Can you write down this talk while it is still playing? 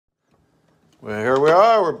Well, here we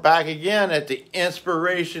are. We're back again at the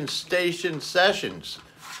Inspiration Station Sessions.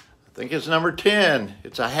 I think it's number 10.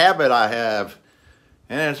 It's a habit I have,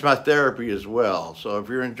 and it's my therapy as well. So if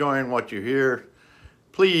you're enjoying what you hear,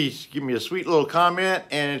 please give me a sweet little comment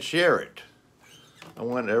and share it. I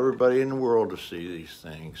want everybody in the world to see these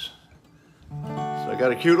things. So I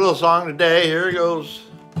got a cute little song today. Here it goes.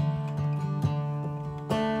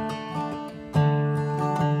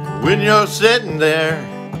 When you're sitting there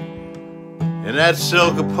in that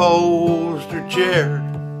silk upholstered chair,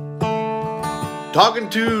 talking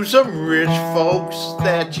to some rich folks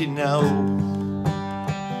that you know,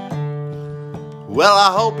 well,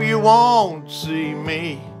 I hope you won't see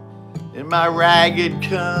me in my ragged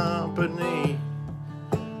company,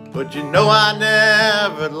 but you know I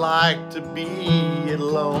never like to be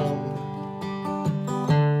alone.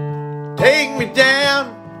 Take me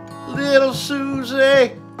down, little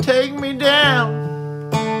Susie, take me down.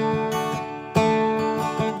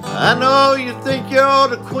 I know you think you're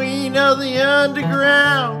the queen of the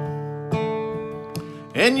underground,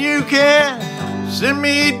 and you can send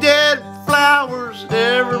me dead flowers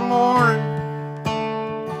every morning.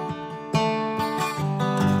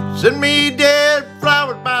 Send me dead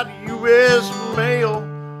flowers by the U.S. mail.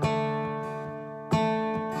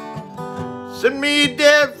 Send me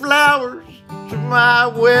dead flowers to my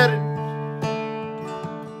wedding.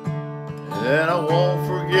 And I won't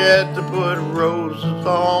forget to put roses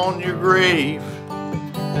on your grave.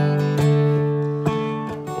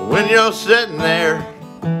 When you're sitting there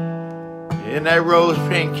in that rose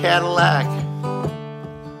pink Cadillac,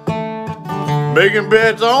 making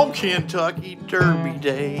bets on Kentucky Derby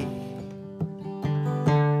Day,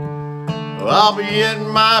 well, I'll be in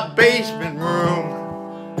my basement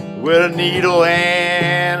room with a needle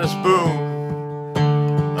and a spoon.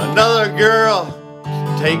 Another girl,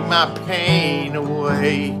 take my pain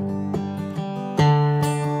away.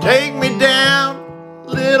 Take me down,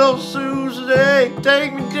 little Susie,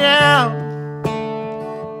 take me down.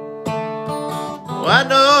 Well, I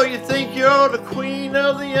know you think you're the queen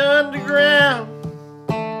of the underground,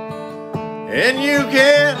 and you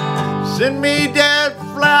can send me dead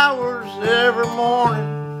flowers every morning.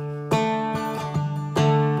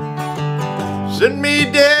 Send me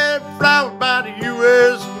dead flowers by the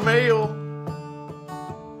U.S. mail.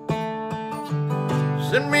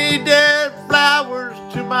 Send me dead flowers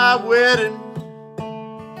to my wedding,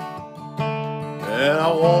 and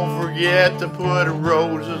I won't forget to put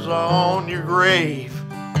roses on your grave.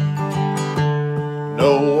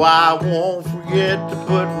 No, I won't forget to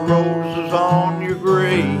put roses on your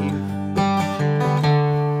grave.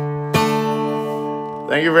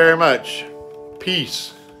 Thank you very much.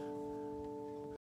 Peace.